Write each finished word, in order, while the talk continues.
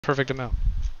perfect amount.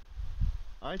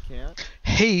 I can't.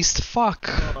 Haste, fuck.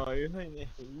 Oh, you're saying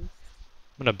Haste? I'm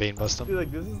gonna Bane bust him. Dude,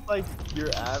 like, this is like your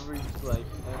average, like,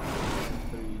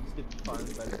 M3. Just get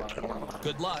farmed by the bottom.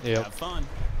 Good luck. Yep. Have fun.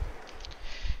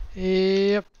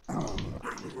 Yep.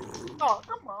 Oh,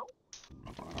 come on.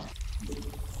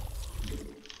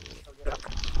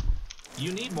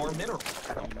 You need more minerals.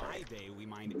 In my day, we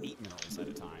mined 8 minerals at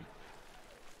a time.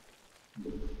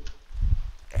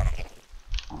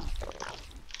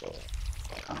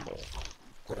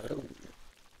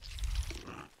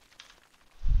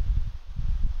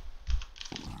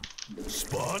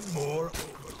 Spawn more.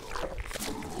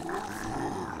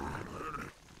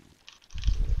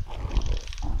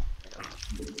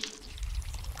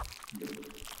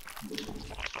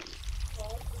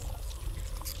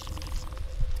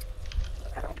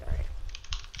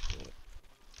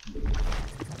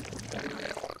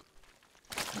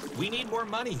 We need more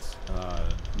money.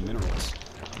 Minerals.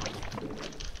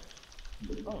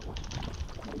 Oh.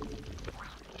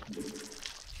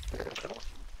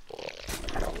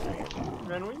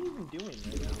 Man, what are you even doing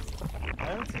right now? I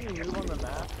haven't seen you move on the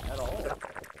map at all.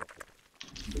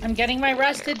 I'm getting my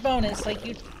rested bonus, like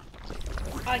you.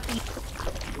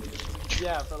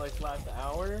 Yeah, for like last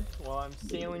hour while I'm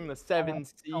sailing the 7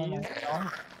 seas. Oh my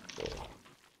God.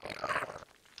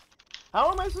 How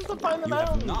am I supposed to find the You have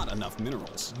mountain? not enough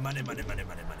minerals. Money, money, money,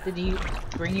 money, money. Did you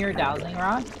bring your dowsing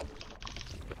rod?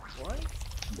 What?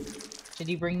 Did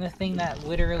you bring the thing that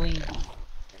literally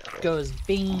goes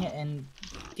bing and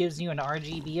gives you an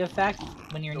RGB effect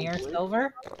when you're near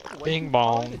silver? Bing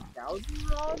bong. Dowsing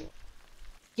rod?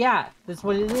 Yeah, that's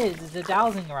what it is. It's a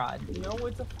dowsing rod. No,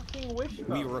 it's a fucking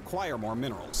wishbone. We require more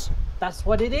minerals. That's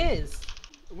what it is.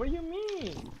 What do you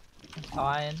mean? I'm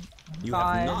fine. I'm You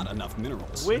fine. have not enough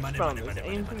minerals. Wishbone, this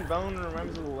ancient bone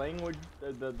remembers the language,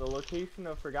 the location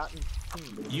of forgotten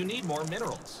kings. You need more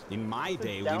minerals. In my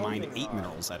day, we mined 8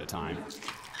 minerals at a time.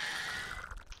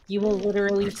 You will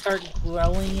literally start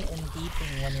growing and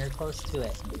beeping when you're close to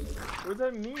it. What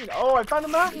does that mean? Oh, I found a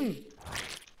mountain!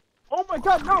 Oh my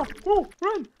god, no! Oh,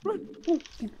 run! Run! Oh.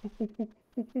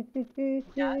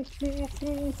 Yeah.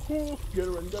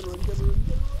 Gotta run, gotta run, gotta run, gotta run.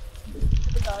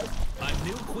 A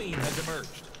new queen has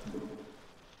emerged.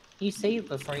 You saved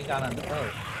before you got on the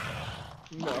boat.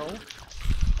 No.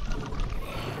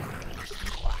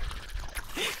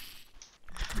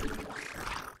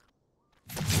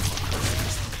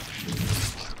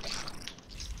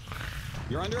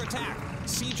 You're under attack.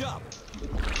 Siege up.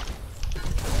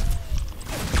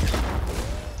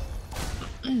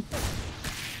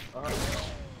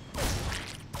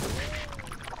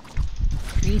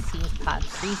 Reese's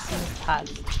Puffs, Reese's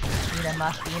Puffs. Beat 'em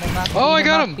up, beat 'em up. Oh, I beat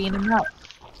 'em got up, him. Beat 'em up.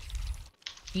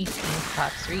 Reese's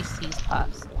Puffs, Reese's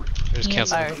Puffs. Just Peanut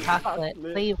cancel. butter, chocolate,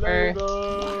 flavor. A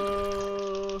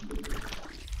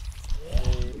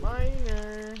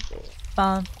minor.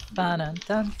 Dun dun dun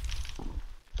dun.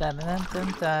 Dun dun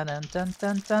dun dun dun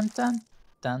dun dun dun.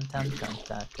 Dun dun dun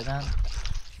dun dun dun.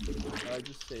 I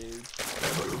just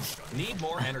saved. Need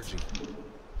more energy.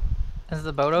 Is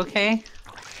the boat okay?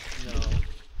 No.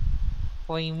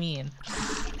 What do you mean? Oh,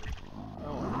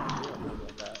 I don't know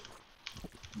about that.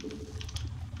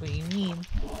 What do you mean?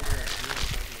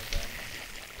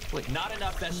 Wait, not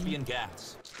enough thespian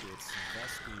gas. It's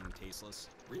thespian tasteless.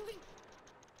 Really?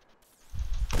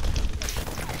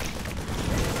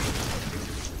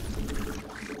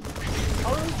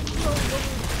 How is it so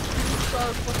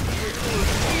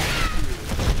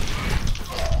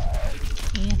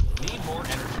Need more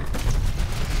energy.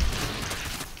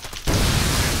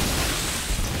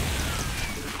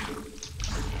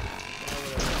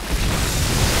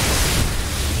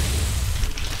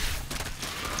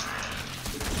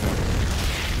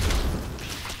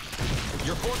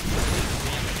 Your force is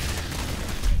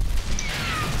damaged.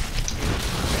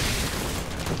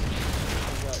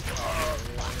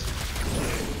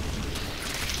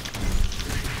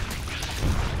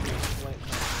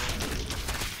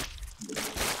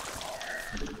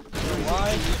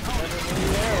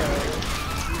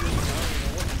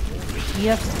 We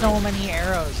have so many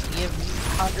arrows. We have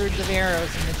hundreds of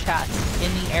arrows in the chest.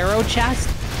 In the arrow chest,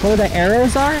 where the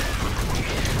arrows are,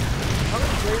 How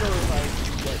many Great Orphites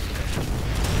do you get?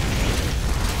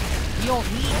 you don't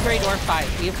need Great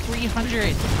Orphites. We have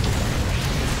 300.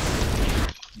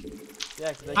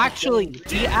 Yeah, 'cause I keep Actually,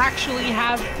 getting- we actually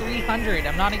have 300.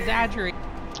 I'm not exaggerating.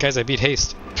 Guys, I beat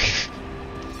Haste.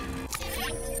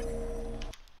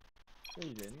 No,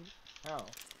 you didn't. How?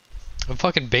 I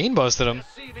fucking Bane busted him.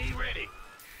 You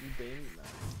baited that.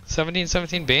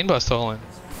 17-17 Bane bust all in.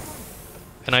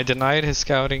 And I denied his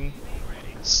scouting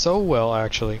so well,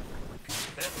 actually.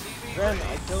 Ren,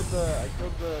 I killed the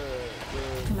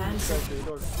Command the center.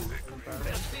 Gator suit.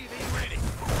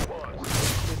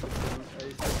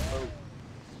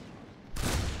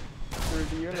 Dude,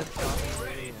 the unit's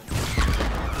dominating.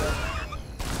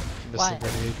 Missed the What?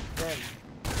 grenade. Ren,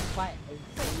 What? I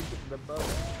used the boat.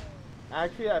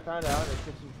 Actually, I found out in a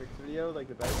Tips and Tricks video, like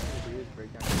the best thing to do is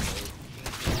break down the boat.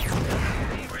 Get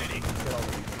all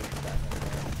the resources back in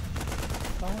there.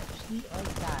 Don't cheat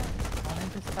like that. I want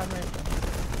to discover things.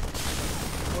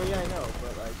 Well, yeah, I know,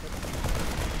 but like.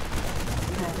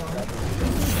 That's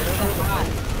hot.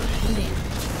 Cheating.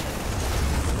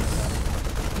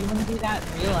 You want to do that in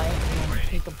real life, you want to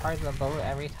take apart the boat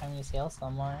every time you sail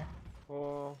somewhere.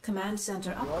 Well, Command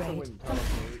center you also upgrade. wouldn't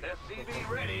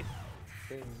teleport.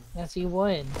 Thing. Yes, you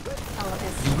would.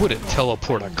 Our You wouldn't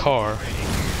teleport a car.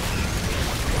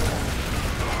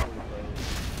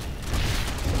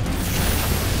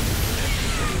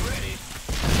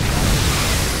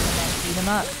 Beat him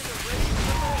up.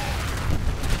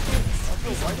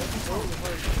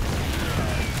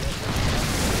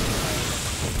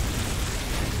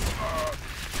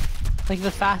 Like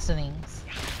the fastenings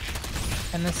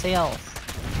and the sails.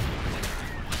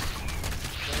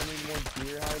 Don't need more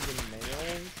deer hides and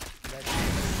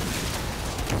nails.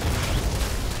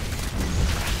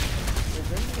 Is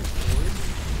there any wood?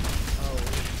 Oh,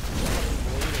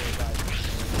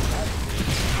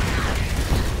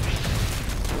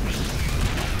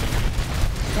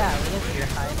 Yeah, we have your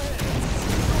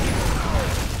hide.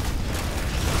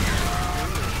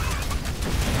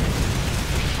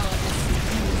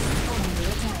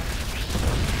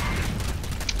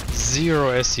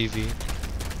 Zero SCV.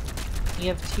 You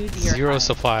have 2 deer Zero hides.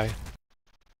 supply.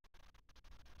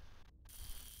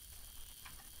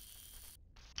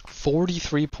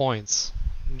 43 points.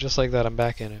 Just like that, I'm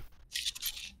back in it.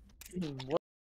 What?